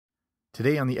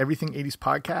Today on the Everything 80s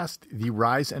podcast, the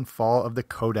rise and fall of the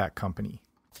Kodak company.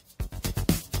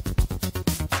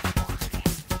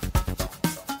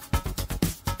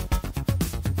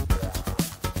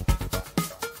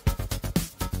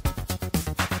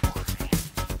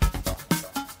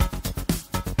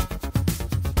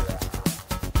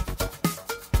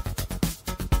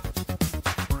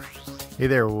 Hey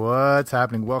there, what's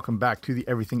happening? Welcome back to the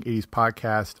Everything 80s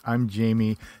podcast. I'm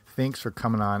Jamie. Thanks for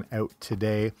coming on out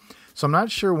today. So I'm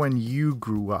not sure when you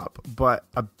grew up, but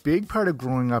a big part of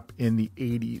growing up in the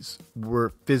 80s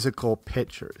were physical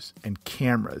pictures and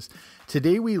cameras.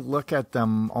 Today we look at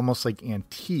them almost like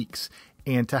antiques,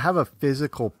 and to have a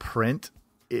physical print,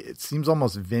 it seems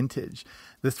almost vintage.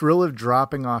 The thrill of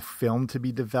dropping off film to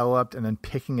be developed and then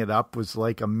picking it up was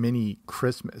like a mini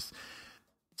Christmas.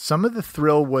 Some of the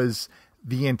thrill was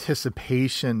the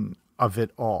anticipation of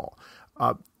it all.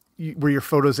 Were your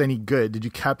photos any good? Did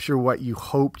you capture what you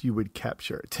hoped you would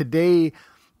capture? Today,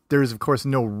 there's, of course,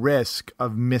 no risk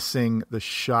of missing the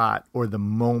shot or the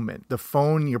moment. The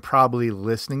phone you're probably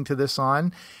listening to this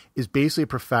on is basically a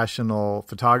professional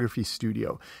photography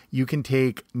studio. You can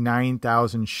take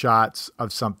 9,000 shots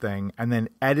of something and then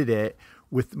edit it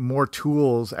with more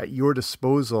tools at your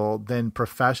disposal than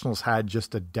professionals had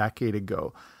just a decade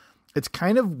ago. It's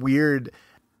kind of weird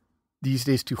these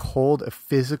days to hold a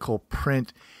physical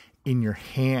print in your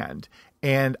hand.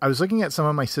 And I was looking at some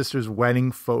of my sister's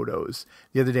wedding photos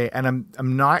the other day, and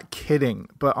I'm not kidding,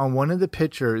 but on one of the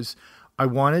pictures, I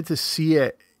wanted to see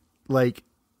it, like,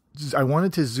 I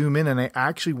wanted to zoom in, and I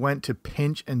actually went to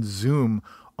pinch and zoom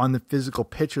on the physical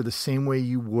picture the same way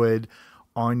you would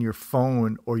on your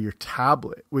phone or your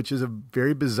tablet, which is a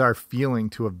very bizarre feeling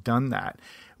to have done that.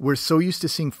 We're so used to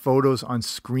seeing photos on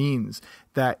screens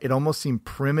that it almost seemed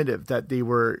primitive that they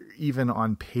were even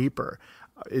on paper.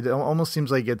 It almost seems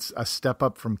like it's a step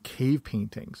up from cave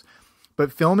paintings.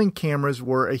 But filming cameras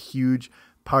were a huge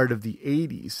part of the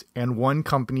 80s, and one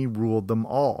company ruled them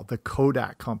all, the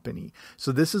Kodak company.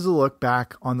 So this is a look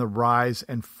back on the rise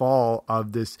and fall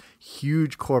of this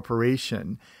huge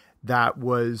corporation that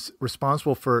was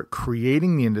responsible for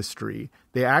creating the industry.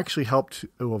 They actually helped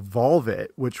to evolve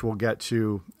it, which we'll get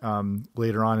to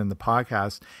later on in the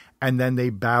podcast. And then they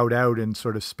bowed out in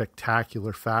sort of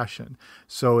spectacular fashion.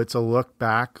 So it's a look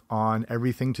back on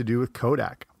everything to do with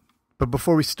Kodak. But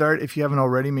before we start, if you haven't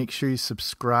already, make sure you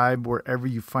subscribe wherever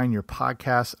you find your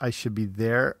podcasts. I should be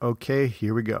there. Okay,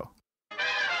 here we go.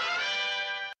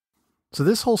 So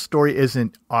this whole story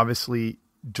isn't obviously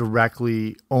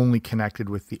directly only connected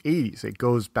with the 80s. It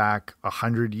goes back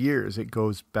 100 years. It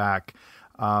goes back,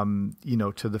 to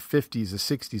the 50s, the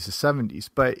 60s, the 70s.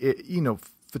 But,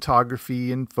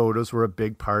 photography and photos were a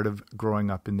big part of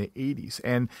growing up in the 80s.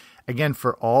 And again,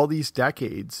 for all these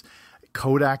decades,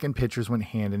 Kodak and pictures went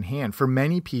hand in hand. For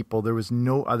many people, there was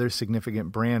no other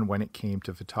significant brand when it came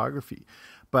to photography.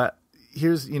 But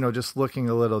here's, just looking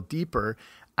a little deeper,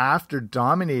 after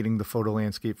dominating the photo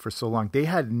landscape for so long, they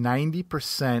had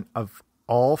 90% of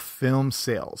all film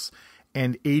sales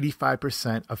and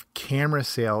 85% of camera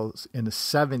sales in the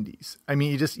 70s. I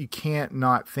mean, you can't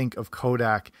not think of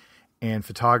Kodak and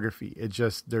photography.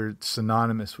 They're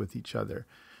synonymous with each other.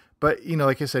 But,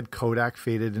 like I said, Kodak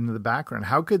faded into the background.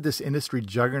 How could this industry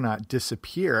juggernaut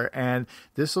disappear? And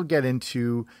this will get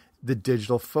into the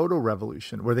digital photo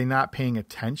revolution. Were they not paying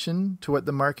attention to what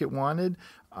the market wanted?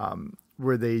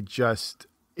 Were they just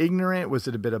ignorant? Was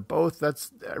it a bit of both?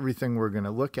 That's everything we're going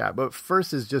to look at. But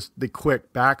first is just the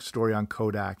quick backstory on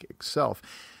Kodak itself.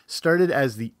 Started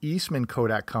as the Eastman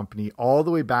Kodak Company all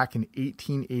the way back in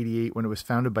 1888 when it was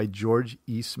founded by George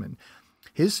Eastman.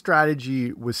 His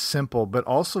strategy was simple, but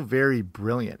also very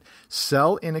brilliant.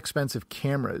 Sell inexpensive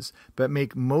cameras, but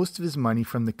make most of his money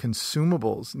from the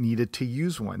consumables needed to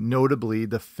use one, notably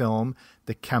the film,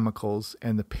 the chemicals,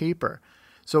 and the paper.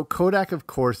 So Kodak, of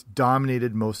course,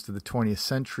 dominated most of the 20th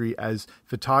century as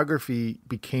photography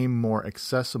became more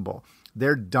accessible.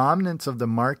 Their dominance of the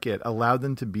market allowed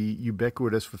them to be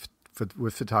ubiquitous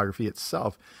with photography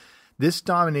itself. This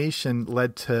domination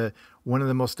led to one of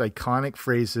the most iconic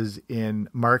phrases in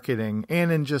marketing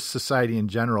and in just society in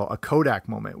general, a Kodak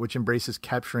moment, which embraces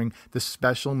capturing the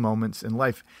special moments in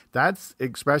life. That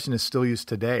expression is still used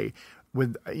today,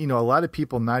 with a lot of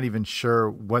people not even sure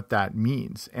what that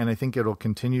means. And I think it'll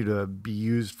continue to be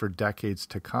used for decades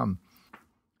to come.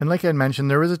 And like I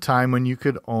mentioned, there was a time when you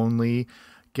could only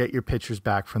get your pictures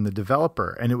back from the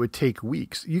developer, and it would take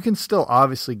weeks. You can still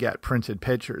obviously get printed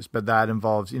pictures, but that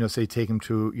involves, say take them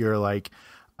to your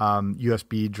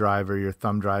USB drive or your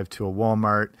thumb drive to a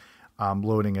Walmart,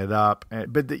 loading it up,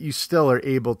 but that you still are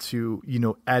able to,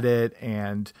 edit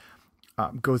and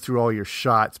go through all your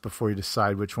shots before you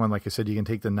decide which one. Like I said, you can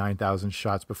take the 9,000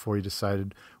 shots before you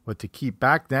decided what to keep.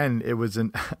 Back then, it was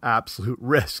an absolute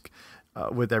risk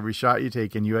with every shot you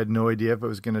take, and you had no idea if it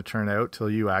was going to turn out till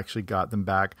you actually got them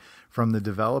back from the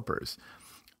developers.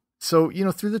 So,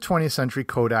 through the 20th century,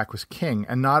 Kodak was king.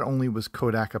 And not only was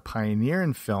Kodak a pioneer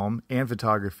in film and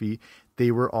photography, they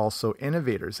were also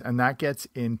innovators. And that gets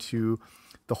into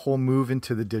the whole move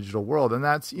into the digital world. And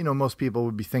that's, most people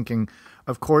would be thinking,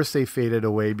 of course they faded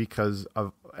away because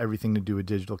of everything to do with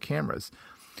digital cameras.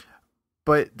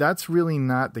 But that's really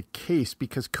not the case,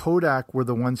 because Kodak were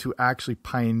the ones who actually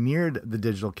pioneered the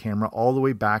digital camera all the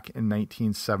way back in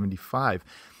 1975.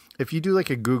 If you do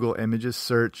like a Google Images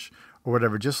search or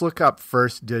whatever, just look up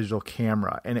first digital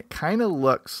camera, and it kind of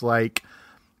looks like,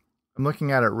 I'm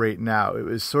looking at it right now, it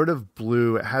was sort of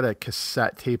blue. It had a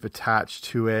cassette tape attached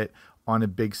to it on a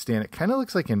big stand. It kind of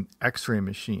looks like an X-ray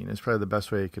machine is probably the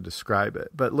best way I could describe it.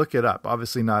 But look it up.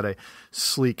 Obviously not a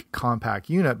sleek, compact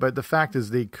unit, but the fact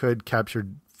is they could capture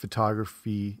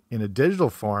photography in a digital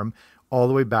form all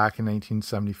the way back in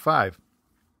 1975.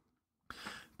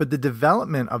 But the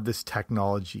development of this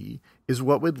technology is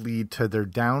what would lead to their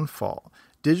downfall.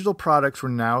 Digital products were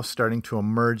now starting to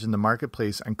emerge in the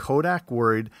marketplace, and Kodak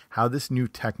worried how this new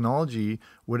technology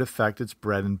would affect its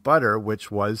bread and butter,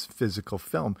 which was physical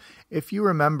film. If you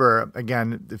remember,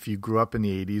 again, if you grew up in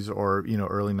the 80s or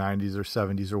early 90s or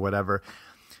 70s or whatever,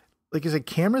 like I said,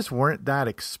 cameras weren't that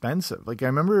expensive. Like I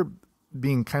remember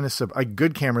being kind of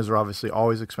good cameras are obviously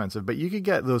always expensive, but you could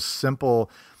get those simple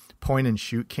point and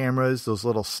shoot cameras, those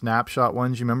little snapshot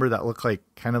ones. You remember that looked like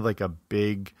kind of like a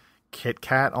big Kit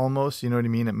Kat almost, you know what I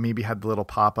mean? It maybe had the little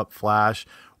pop-up flash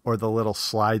or the little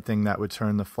slide thing that would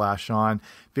turn the flash on.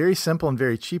 Very simple and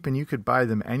very cheap, and you could buy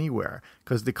them anywhere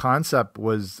because the concept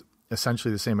was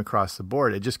essentially the same across the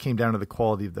board. It just came down to the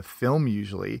quality of the film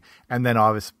usually, and then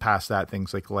obviously past that,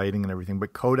 things like lighting and everything.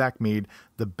 But Kodak made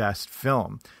the best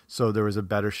film, so there was a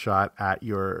better shot at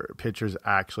your pictures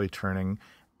actually turning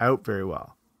out very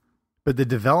well. But the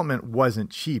development wasn't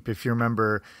cheap. If you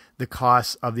remember, the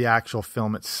cost of the actual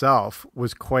film itself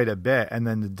was quite a bit, and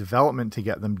then the development to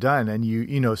get them done. And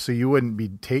so you wouldn't be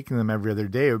taking them every other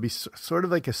day. It would be sort of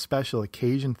like a special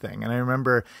occasion thing. And I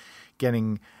remember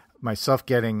getting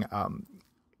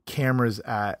cameras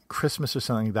at Christmas or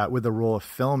something like that with a roll of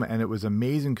film, and it was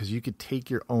amazing because you could take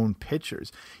your own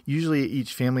pictures. Usually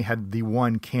each family had the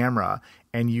one camera,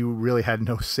 and you really had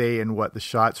no say in what the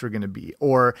shots were going to be.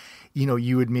 Or,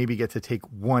 you would maybe get to take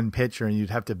one picture and you'd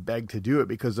have to beg to do it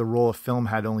because the roll of film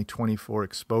had only 24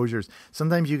 exposures.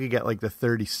 Sometimes you could get like the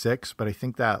 36, but I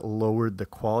think that lowered the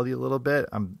quality a little bit.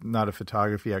 I'm not a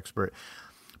photography expert.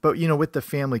 But, with the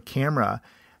family camera,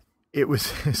 it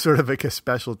was sort of like a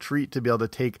special treat to be able to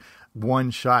take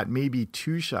one shot, maybe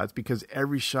two shots, because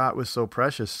every shot was so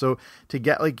precious. So to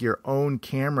get like your own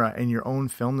camera and your own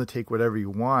film to take whatever you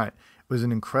want was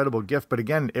an incredible gift. But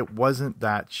again, it wasn't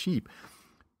that cheap.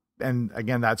 And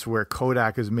again, that's where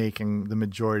Kodak is making the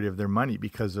majority of their money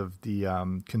because of the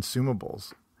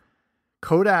consumables.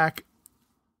 Kodak,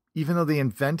 even though they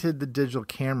invented the digital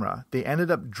camera, they ended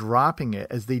up dropping it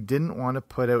as they didn't want to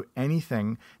put out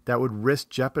anything that would risk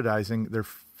jeopardizing their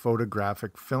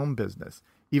photographic film business.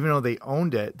 Even though they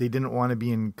owned it, they didn't want to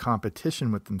be in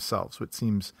competition with themselves, which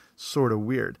seems sort of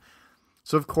weird.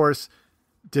 So, of course,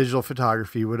 digital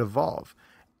photography would evolve.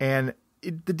 And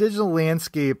the digital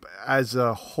landscape as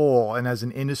a whole and as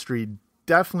an industry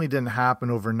definitely didn't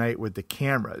happen overnight with the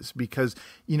cameras because,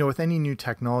 with any new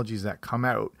technologies that come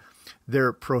out,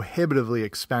 they're prohibitively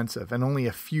expensive and only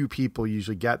a few people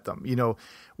usually get them.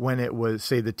 When it was,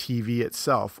 say, the TV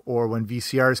itself, or when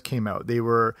VCRs came out, the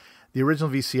original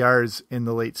VCRs in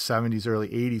the late 70s, early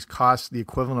 80s cost the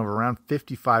equivalent of around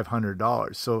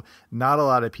 $5,500. So not a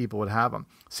lot of people would have them.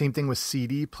 Same thing with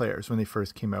CD players when they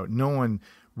first came out. No one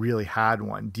really had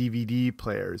one. DVD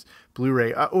players,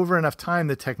 Blu-ray. Over enough time,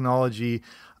 the technology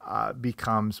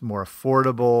becomes more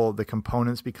affordable, the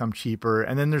components become cheaper,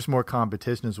 and then there's more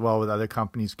competition as well with other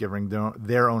companies giving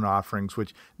their own offerings,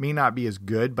 which may not be as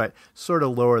good, but sort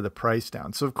of lower the price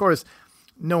down. So, of course,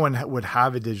 no one would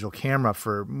have a digital camera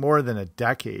for more than a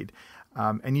decade,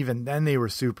 and even then they were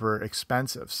super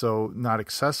expensive, so not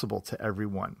accessible to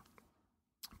everyone.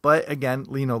 But again,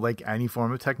 like any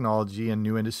form of technology and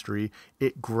new industry,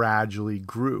 it gradually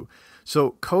grew.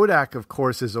 So Kodak, of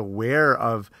course, is aware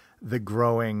of the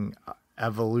growing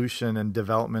evolution and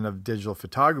development of digital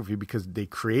photography because they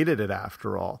created it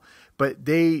after all. But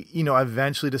they,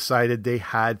 eventually decided they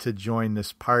had to join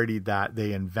this party that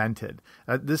they invented.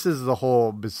 This is the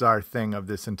whole bizarre thing of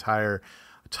this entire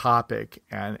topic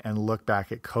and look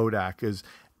back at Kodak is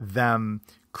them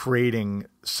creating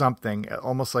something,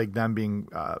 almost like them being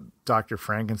Dr.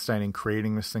 Frankenstein and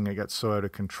creating this thing that got so out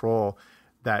of control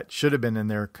that should have been in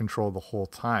their control the whole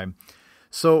time.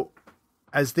 So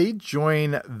as they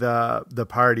join the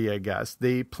party, I guess,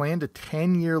 they planned a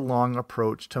 10-year-long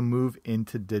approach to move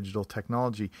into digital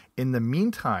technology. In the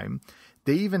meantime,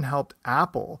 they even helped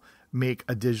Apple make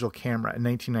a digital camera in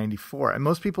 1994. And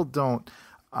most people don't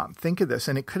think of this.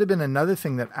 And it could have been another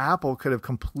thing that Apple could have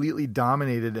completely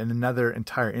dominated in another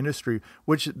entire industry,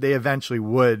 which they eventually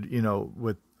would,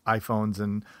 with iPhones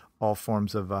and all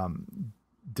forms of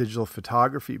digital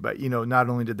photography. But, not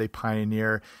only did they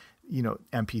pioneer,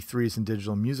 MP3s and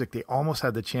digital music, they almost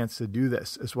had the chance to do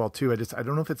this as well, too. I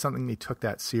don't know if it's something they took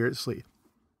that seriously.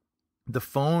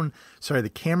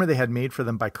 The camera they had made for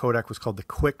them by Kodak was called the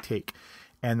Quick Take.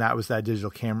 And that was that digital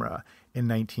camera in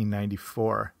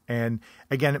 1994. And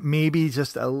again, maybe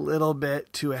just a little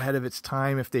bit too ahead of its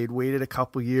time. If they'd waited a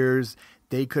couple years,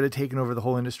 they could have taken over the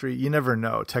whole industry. You never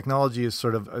know. Technology is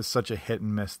sort of such a hit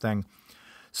and miss thing.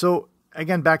 So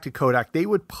again, back to Kodak, they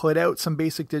would put out some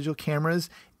basic digital cameras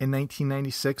in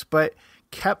 1996, but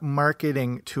kept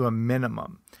marketing to a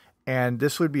minimum. And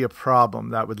this would be a problem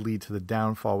that would lead to the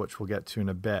downfall, which we'll get to in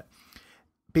a bit.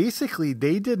 Basically,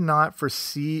 they did not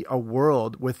foresee a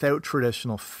world without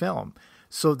traditional film.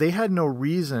 So they had no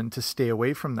reason to stay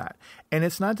away from that. And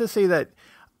it's not to say that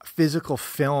physical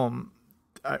film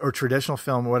or traditional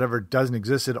film or whatever doesn't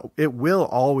exist. It will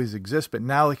always exist. But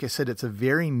now, like I said, it's a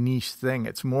very niche thing.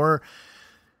 It's more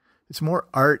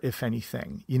art, if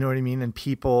anything. You know what I mean? And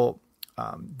people,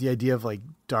 the idea of like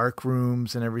dark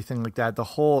rooms and everything like that, the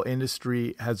whole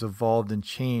industry has evolved and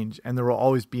changed, and there will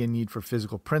always be a need for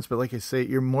physical prints. But like I say,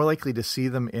 you're more likely to see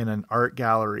them in an art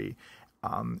gallery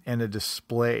and a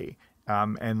display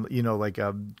and, like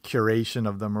a curation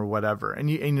of them or whatever. And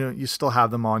you still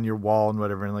have them on your wall and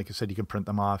whatever. And like I said, you can print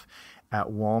them off at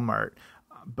Walmart.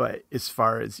 But as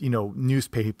far as,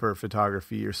 newspaper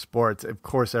photography or sports, of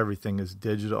course, everything is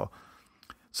digital.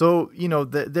 So,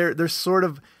 they're sort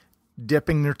of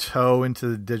dipping their toe into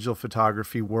the digital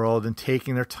photography world and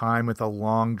taking their time with a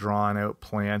long drawn out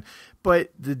plan.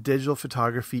 But the digital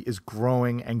photography is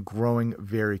growing and growing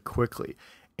very quickly.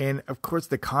 And of course,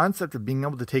 the concept of being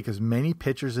able to take as many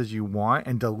pictures as you want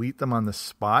and delete them on the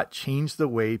spot changed the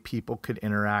way people could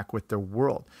interact with their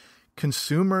world.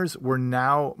 Consumers were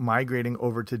now migrating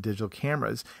over to digital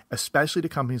cameras, especially to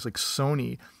companies like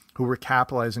Sony, who were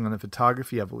capitalizing on the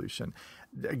photography evolution.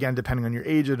 Again, depending on your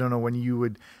age, I don't know when you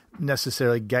would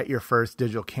necessarily get your first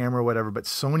digital camera or whatever, but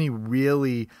Sony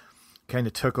really kind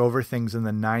of took over things in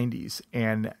the 90s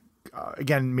and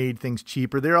again, made things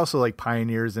cheaper. They're also like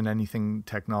pioneers in anything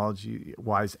technology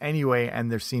wise anyway, and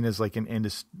they're seen as like an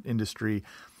industry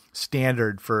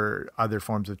standard for other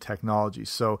forms of technology.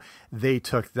 So they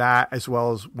took that, as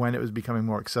well as when it was becoming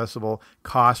more accessible,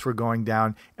 costs were going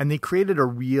down, and they created a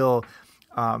real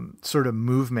sort of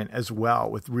movement as well,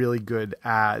 with really good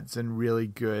ads and really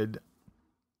good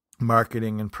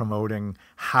marketing and promoting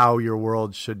how your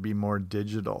world should be more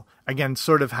digital. Again,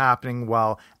 sort of happening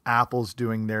while Apple's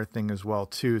doing their thing as well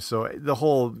too. So the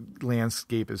whole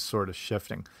landscape is sort of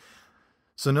shifting.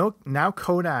 So now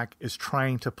Kodak is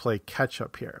trying to play catch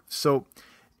up here. So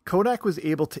Kodak was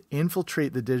able to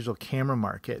infiltrate the digital camera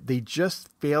market. They just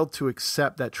failed to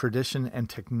accept that tradition and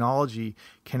technology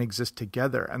can exist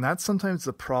together. And that's sometimes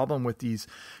the problem with these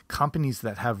companies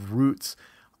that have roots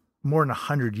more than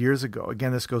 100 years ago.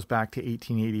 Again, this goes back to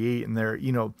 1888, and they're,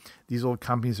 these old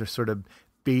companies are sort of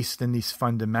based in these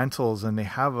fundamentals, and they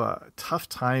have a tough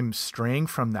time straying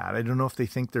from that. I don't know if they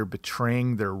think they're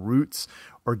betraying their roots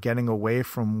or getting away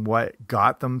from what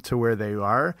got them to where they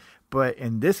are. But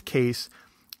in this case,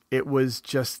 it was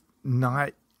just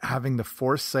not having the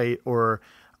foresight or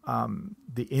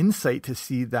the insight to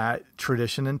see that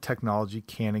tradition and technology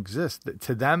can exist.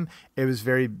 To them, it was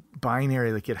very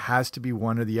binary, like it has to be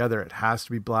one or the other. It has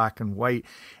to be black and white.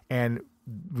 And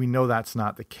we know that's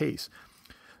not the case.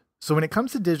 So when it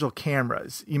comes to digital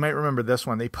cameras, you might remember this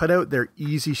one. They put out their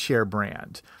Easy Share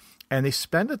brand, and they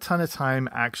spend a ton of time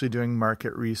actually doing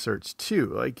market research too.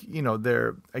 Like,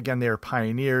 they're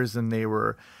pioneers, and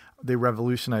they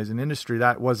revolutionized an industry.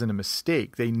 That wasn't a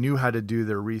mistake. They knew how to do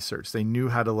their research. They knew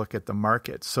how to look at the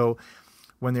market. So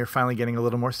when they're finally getting a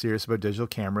little more serious about digital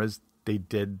cameras, they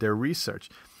did their research.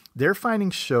 Their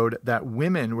findings showed that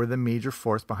women were the major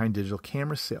force behind digital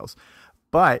camera sales,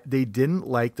 but they didn't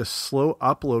like the slow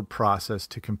upload process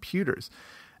to computers.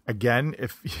 Again,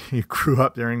 if you grew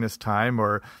up during this time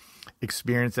or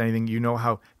experienced anything, you know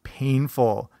how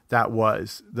painful that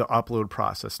was, the upload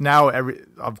process. Now,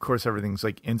 of course, everything's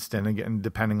like instant, again,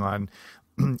 depending on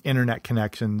internet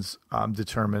connections,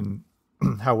 determine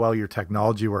how well your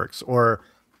technology works, or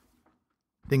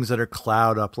things that are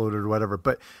cloud uploaded or whatever.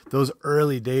 But those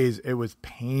early days, it was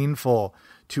painful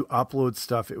to upload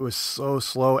stuff. It was so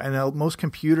slow. And most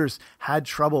computers had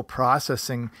trouble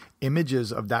processing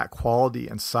images of that quality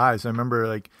and size. I remember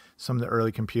like some of the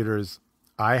early computers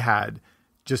I had,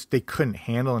 just they couldn't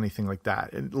handle anything like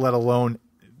that, let alone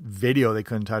video they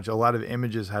couldn't touch. A lot of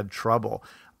images had trouble.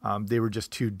 They were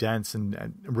just too dense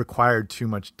and required too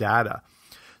much data.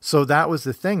 So that was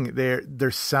the thing.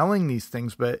 They're selling these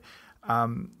things, but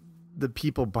the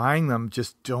people buying them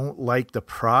just don't like the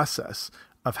process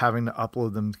of having to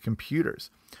upload them to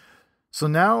computers. So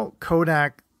now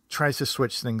Kodak tries to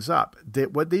switch things up.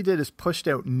 What they did is pushed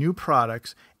out new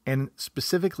products, and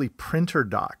specifically printer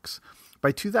docks.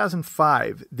 By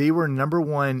 2005, they were number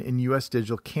one in U.S.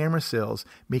 digital camera sales,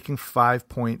 making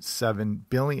 $5.7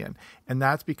 billion. And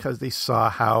that's because they saw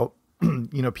how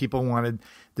people wanted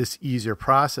this easier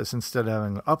process. Instead of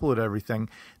having to upload everything,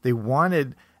 they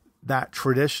wanted that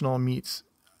traditional meets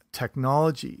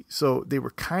technology. So they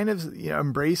were kind of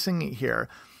embracing it here.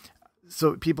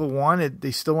 So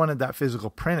they still wanted that physical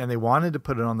print, and they wanted to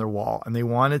put it on their wall, and they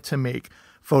wanted to make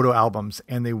photo albums,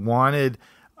 and they wanted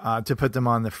to put them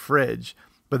on the fridge,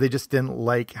 but they just didn't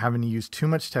like having to use too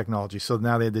much technology. So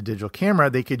now they had the digital camera.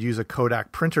 They could use a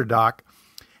Kodak printer dock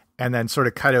and then sort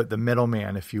of cut out the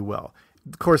middleman, if you will.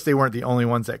 Of course, they weren't the only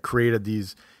ones that created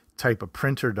these type of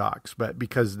printer docks, but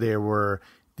because they were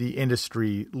the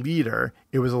industry leader,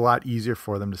 it was a lot easier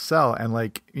for them to sell. And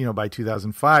by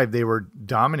 2005, they were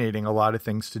dominating a lot of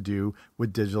things to do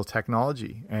with digital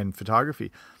technology and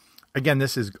photography. Again,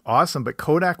 this is awesome, but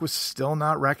Kodak was still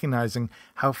not recognizing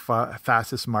how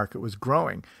fast this market was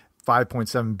growing.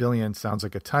 5.7 billion sounds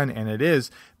like a ton, and it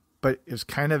is, but it was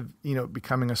kind of,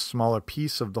 becoming a smaller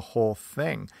piece of the whole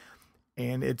thing.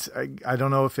 And I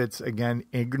don't know if it's, again,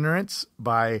 ignorance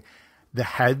by the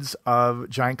heads of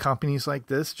giant companies like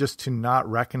this, just to not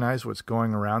recognize what's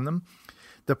going around them.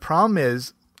 The problem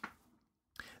is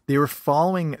they were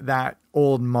following that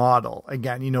old model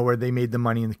again, where they made the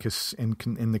money in the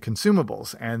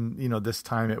consumables. And, this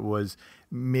time it was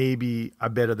maybe a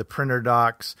bit of the printer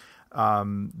docks,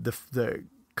 the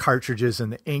cartridges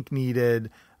and the ink needed,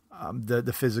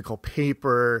 the physical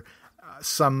paper,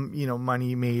 some,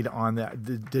 money made on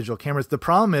the digital cameras. The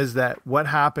problem is that what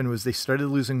happened was they started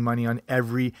losing money on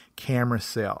every camera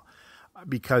sale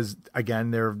because,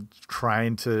 again, they're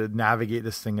trying to navigate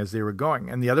this thing as they were going.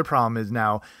 And the other problem is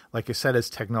now, like I said, as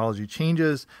technology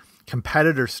changes,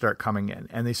 competitors start coming in,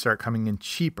 and they start coming in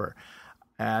cheaper.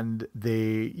 And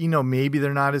they, maybe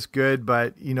they're not as good,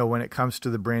 but, when it comes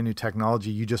to the brand new technology,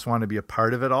 you just want to be a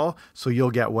part of it all. So you'll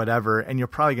get whatever, and you're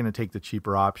probably going to take the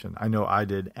cheaper option. I know I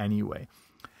did anyway.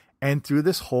 And through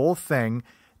this whole thing,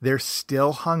 they're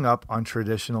still hung up on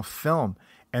traditional film,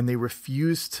 and they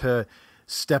refuse to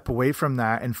step away from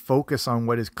that and focus on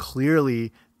what is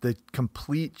clearly the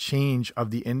complete change of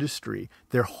the industry.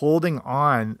 They're holding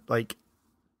on like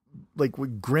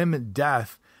with grim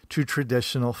death to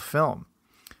traditional film.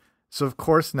 So, of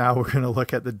course, now we're going to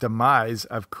look at the demise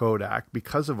of Kodak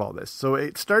because of all this. So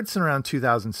it starts in around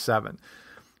 2007.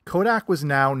 Kodak was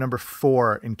now number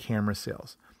 4 in camera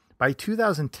sales. By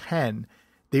 2010,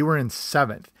 they were in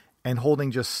 7th and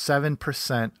holding just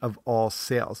 7% of all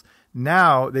sales.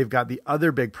 Now they've got the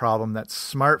other big problem that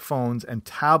smartphones and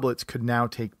tablets could now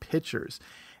take pictures,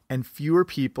 and fewer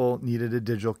people needed a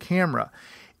digital camera.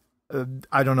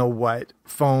 I don't know what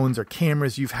phones or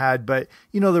cameras you've had, but,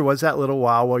 there was that little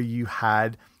while where you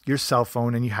had your cell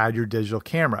phone and you had your digital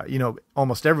camera.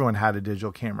 Almost everyone had a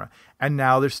digital camera. And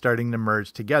now they're starting to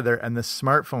merge together, and the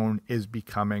smartphone is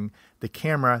becoming the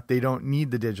camera. They don't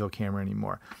need the digital camera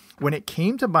anymore. When it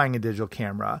came to buying a digital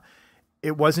camera,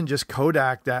 it wasn't just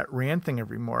Kodak that ran things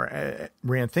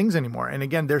anymore. And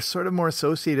again, they're sort of more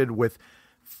associated with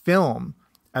film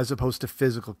as opposed to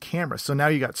physical cameras. So now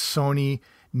you got Sony,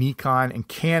 Nikon, and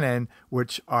Canon,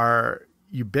 which are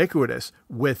ubiquitous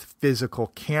with physical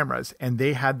cameras, and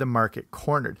they had the market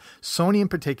cornered. Sony in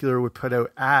particular would put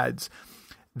out ads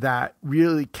that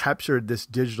really captured this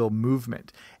digital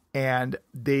movement, and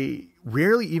they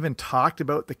rarely even talked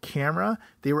about the camera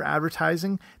they were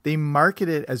advertising. They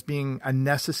marketed it as being a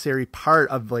necessary part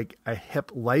of like a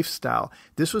hip lifestyle.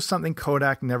 This was something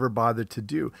Kodak never bothered to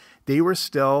do. They were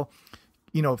still,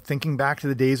 thinking back to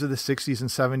the days of the 60s and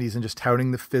 70s and just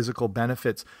touting the physical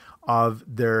benefits of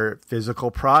their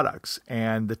physical products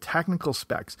and the technical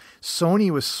specs. Sony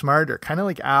was smarter, kind of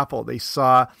like Apple. They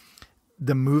saw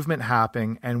the movement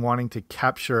happening and wanting to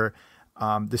capture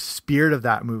the spirit of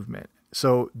that movement.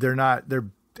 So they're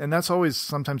and that's always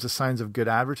sometimes the signs of good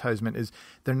advertisement is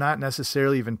they're not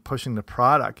necessarily even pushing the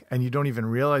product, and you don't even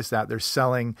realize that they're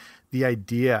selling the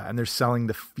idea and they're selling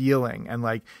the feeling. And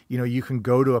like, you can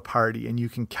go to a party and you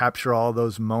can capture all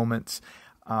those moments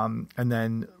and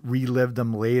then relive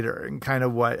them later, and kind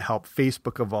of what helped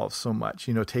Facebook evolve so much,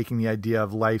 taking the idea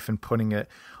of life and putting it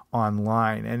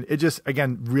online. And it just,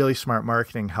 again, really smart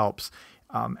marketing helps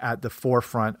at the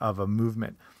forefront of a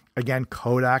movement. Again,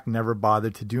 Kodak never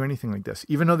bothered to do anything like this,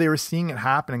 even though they were seeing it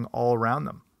happening all around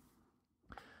them.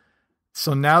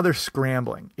 So now they're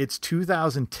scrambling. It's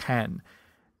 2010.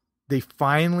 They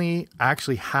finally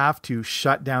actually have to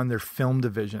shut down their film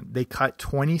division. They cut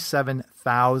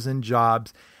 27,000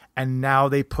 jobs, and now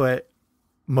they put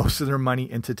most of their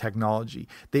money into technology.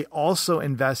 They also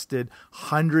invested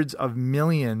hundreds of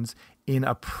millions in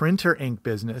a printer ink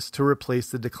business to replace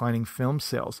the declining film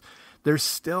sales. They're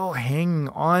still hanging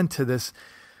on to this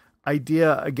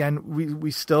idea. Again,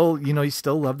 we still, you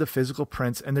still love the physical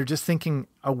prints, and they're just thinking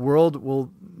a world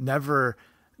will never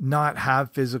not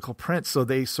have physical prints. So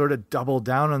they sort of double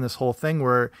down on this whole thing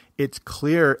where it's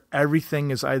clear everything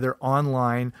is either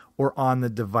online or on the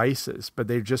devices, but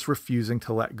they're just refusing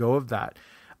to let go of that.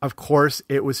 Of course,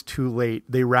 it was too late.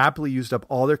 They rapidly used up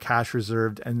all their cash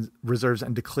reserves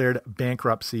and declared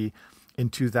bankruptcy in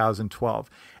 2012.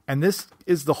 And this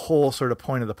is the whole sort of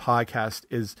point of the podcast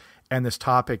and this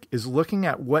topic is looking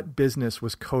at what business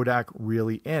was Kodak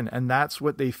really in. And that's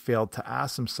what they failed to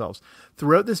ask themselves.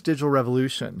 Throughout this digital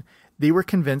revolution, they were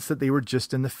convinced that they were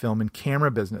just in the film and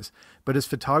camera business. But as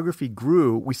photography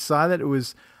grew, we saw that it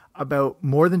was about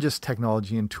more than just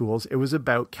technology and tools. It was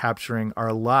about capturing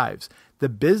our lives. The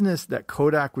business that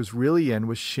Kodak was really in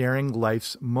was sharing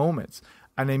life's moments.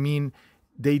 And I mean,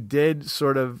 they did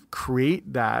sort of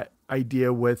create that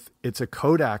idea with it's a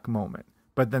Kodak moment,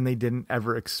 but then they didn't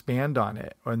ever expand on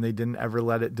it, and they didn't ever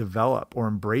let it develop or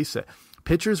embrace it.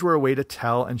 Pictures were a way to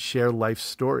tell and share life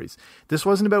stories. This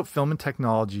wasn't about film and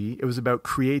technology. It was about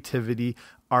creativity,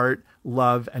 art,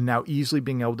 love, and now easily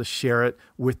being able to share it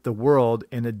with the world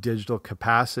in a digital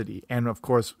capacity. And of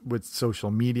course, with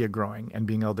social media growing and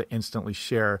being able to instantly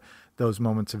share those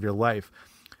moments of your life.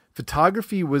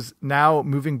 Photography was now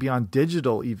moving beyond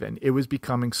digital even. It was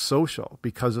becoming social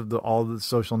because of all the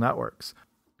social networks.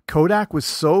 Kodak was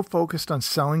so focused on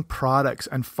selling products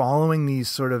and following these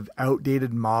sort of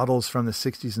outdated models from the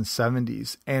 60s and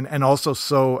 70s, and also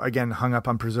so, again, hung up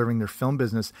on preserving their film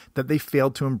business, that they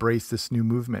failed to embrace this new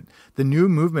movement. The new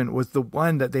movement was the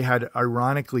one that they had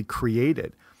ironically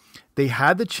created. They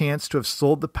had the chance to have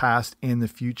sold the past and the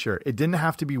future. It didn't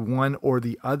have to be one or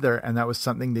the other, and that was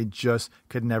something they just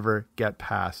could never get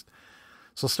past.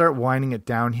 So I'll start winding it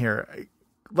down here.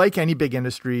 Like any big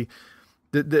industry,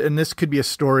 and this could be a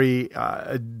story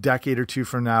a decade or two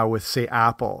from now with, say,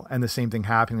 Apple, and the same thing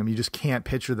happening to them. You just can't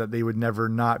picture that they would never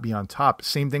not be on top.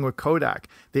 Same thing with Kodak.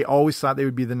 They always thought they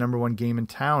would be the number one game in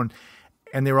town,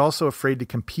 and they were also afraid to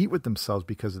compete with themselves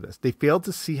because of this. They failed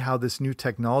to see how this new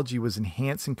technology was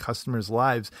enhancing customers'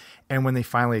 lives, and when they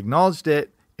finally acknowledged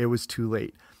it, it was too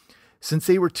late. Since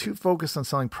they were too focused on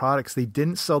selling products, they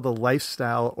didn't sell the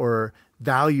lifestyle or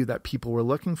value that people were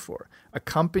looking for. A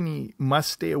company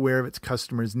must stay aware of its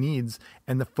customers' needs,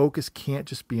 and the focus can't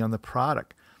just be on the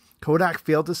product. Kodak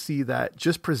failed to see that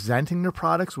just presenting their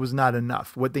products was not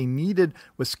enough. What they needed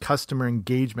was customer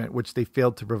engagement, which they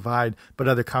failed to provide, but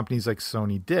other companies like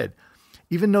Sony did.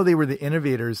 Even though they were the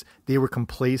innovators, they were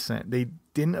complacent. They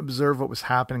didn't observe what was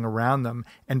happening around them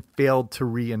and failed to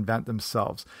reinvent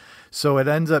themselves. So it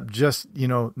ends up just,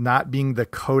 not being the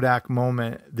Kodak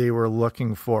moment they were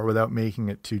looking for without making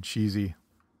it too cheesy.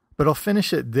 But I'll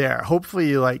finish it there. Hopefully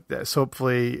you like this.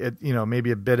 Hopefully it,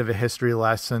 maybe a bit of a history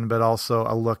lesson, but also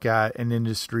a look at an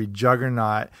industry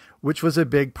juggernaut, which was a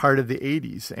big part of the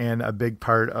 80s and a big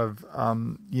part of,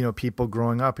 people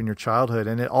growing up in your childhood.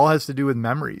 And it all has to do with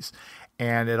memories,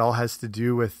 and it all has to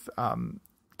do with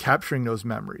capturing those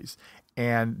memories.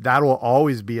 And that will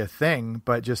always be a thing,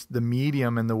 but just the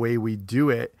medium and the way we do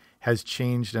it has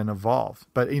changed and evolved.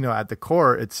 But, at the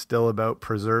core, it's still about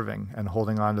preserving and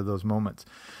holding on to those moments.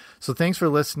 So thanks for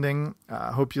listening.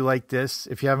 Hope you like this.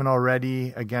 If you haven't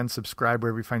already, again, subscribe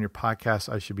wherever you find your podcast.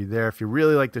 I should be there. If you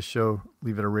really like the show,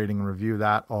 leave it a rating and review.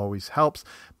 That always helps.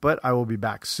 But I will be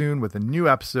back soon with a new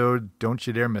episode. Don't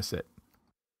you dare miss it.